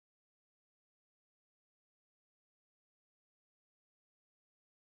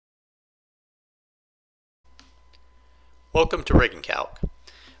Welcome to RiggingCalc.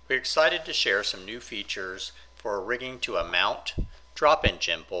 We're excited to share some new features for rigging to a mount, drop-in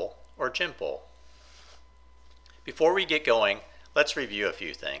gym pull, or gym pull. Before we get going, let's review a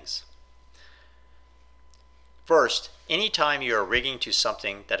few things. First, anytime you are rigging to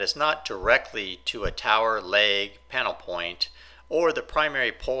something that is not directly to a tower, leg, panel point, or the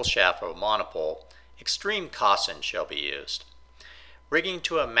primary pole shaft of a monopole, extreme caution shall be used. Rigging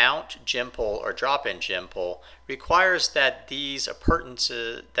to a mount, gym pull, or drop-in gym pull requires that these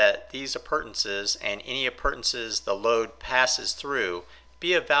appurtenances and any appurtenances the load passes through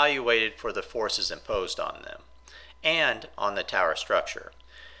be evaluated for the forces imposed on them and on the tower structure.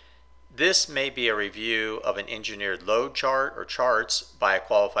 This may be a review of an engineered load chart or charts by a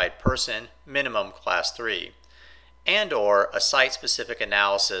qualified person, minimum class 3, and or a site-specific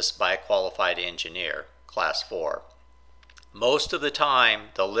analysis by a qualified engineer, class 4. Most of the time,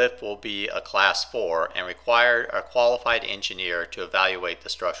 the lift will be a class 4 and require a qualified engineer to evaluate the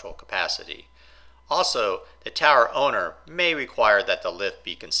structural capacity. Also, the tower owner may require that the lift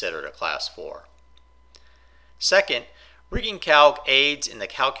be considered a class 4. Second, RiggingCalc aids in the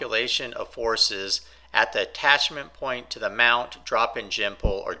calculation of forces at the attachment point to the mount, drop-in gym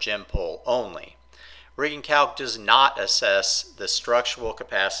pull, or gym pull only. RiggingCalc does not assess the structural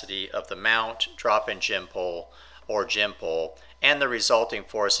capacity of the mount, drop-in gym pull, or gym pull, and the resulting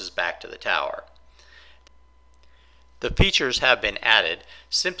forces back to the tower. The features have been added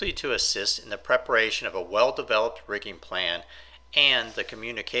simply to assist in the preparation of a well-developed rigging plan and the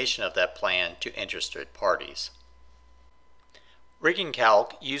communication of that plan to interested parties.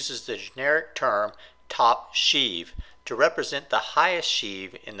 RiggingCalc uses the generic term top sheave to represent the highest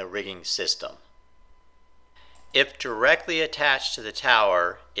sheave in the rigging system. If directly attached to the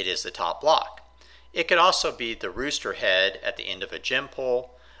tower, it is the top block. It could also be the rooster head at the end of a gym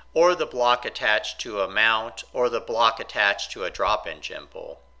pull, or the block attached to a mount, or the block attached to a drop-in gym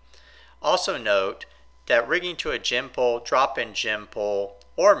pull. Also note that rigging to a gym pull, drop-in gym pull,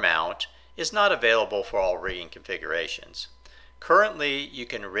 or mount is not available for all rigging configurations. Currently, you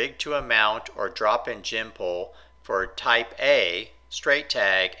can rig to a mount or drop-in gym pull for Type A, straight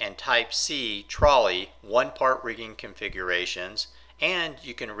tag, and Type C, trolley, one-part rigging configurations, and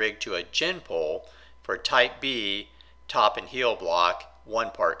you can rig to a gym pull for Type B, top and heel block,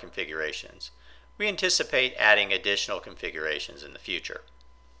 one-part configurations. We anticipate adding additional configurations in the future.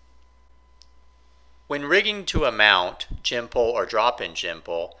 When rigging to a mount, gym pull, or drop-in gym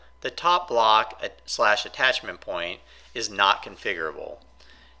pull, the top block / attachment point is not configurable.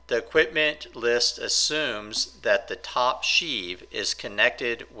 The equipment list assumes that the top sheave is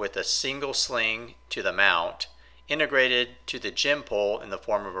connected with a single sling to the mount, integrated to the gym pull in the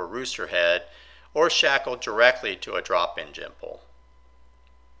form of a rooster head, or shackled directly to a drop-in gym pull.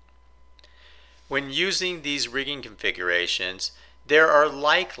 When using these rigging configurations, there are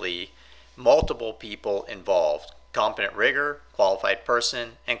likely multiple people involved: competent rigger, qualified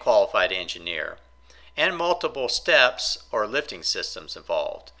person, and qualified engineer, and multiple steps or lifting systems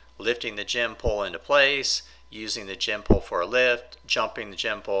involved: lifting the gym pull into place, using the gym pull for a lift, jumping the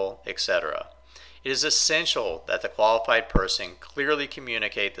gym pull, etc. It is essential that the qualified person clearly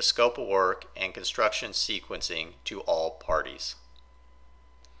communicate the scope of work and construction sequencing to all parties.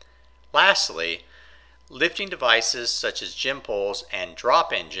 Lastly, lifting devices such as gym pulls and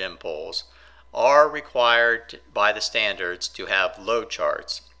drop-in gym pulls are required by the standards to have load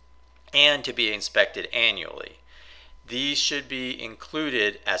charts and to be inspected annually. These should be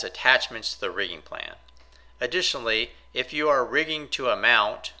included as attachments to the rigging plan. Additionally, if you are rigging to a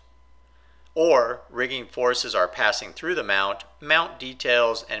mount, or rigging forces are passing through the mount, mount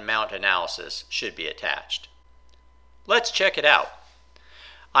details and mount analysis should be attached. Let's check it out.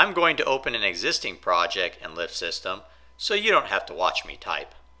 I'm going to open an existing project and lift system so you don't have to watch me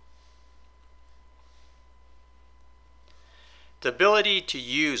type. The ability to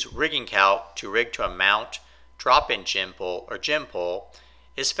use RiggingCalc to rig to a mount, drop-in gym pull, or gym pull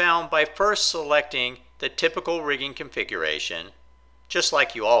is found by first selecting the typical rigging configuration, just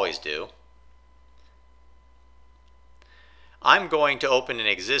like you always do. I'm going to open an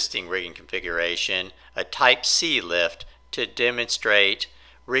existing rigging configuration, a Type C lift, to demonstrate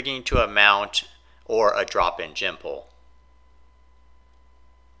rigging to a mount or a drop-in gym pull.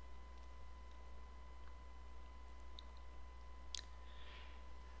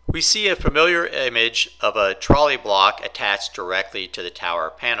 We see a familiar image of a trolley block attached directly to the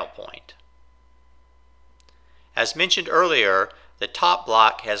tower panel point. As mentioned earlier, the top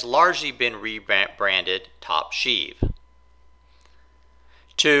block has largely been rebranded top sheave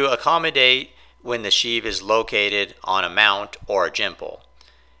to accommodate when the sheave is located on a mount or a gym pull.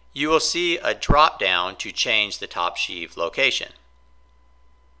 you will see a drop down to change the top sheave location.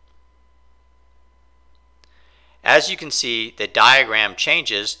 As you can see, the diagram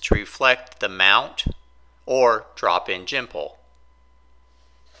changes to reflect the mount or drop-in gym pole.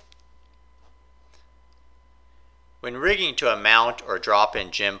 When rigging to a mount or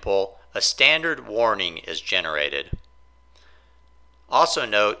drop-in gym pole, a standard warning is generated. Also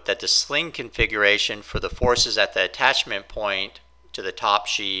note that the sling configuration for the forces at the attachment point to the top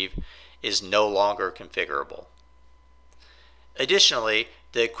sheave is no longer configurable. Additionally,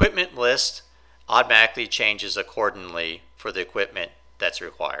 the equipment list automatically changes accordingly for the equipment that's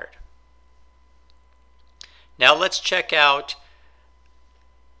required. Now let's check out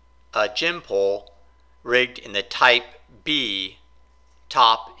a gym pole rigged in the Type B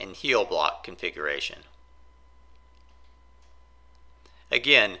top and heel block configuration.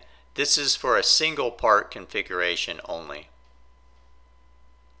 Again, this is for a single part configuration only.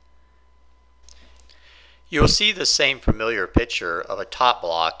 You'll see the same familiar picture of a top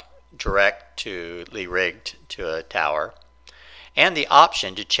block directly rigged to a tower, and the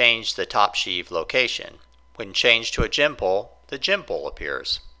option to change the top sheave location. When changed to a gym pole, the gym pole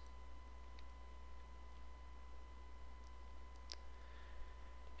appears.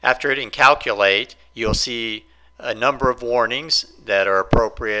 After hitting calculate, you'll see a number of warnings that are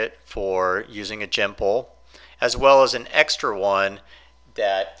appropriate for using a gym pole, as well as an extra one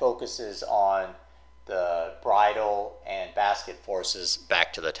that focuses on the bridle and basket forces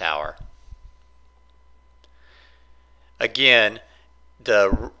back to the tower. Again,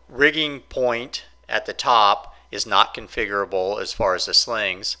 the rigging point at the top is not configurable as far as the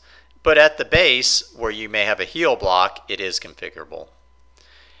slings, but at the base where you may have a heel block, it is configurable.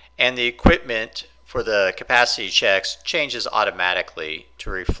 And the equipment for the capacity checks changes automatically to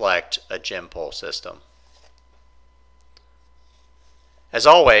reflect a gym pole system. As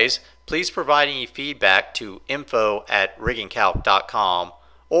always, please provide any feedback to info@RiggingCalc.com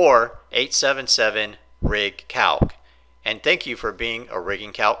or 877-RIGG-CALC. And thank you for being a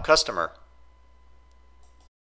RiggingCalc customer.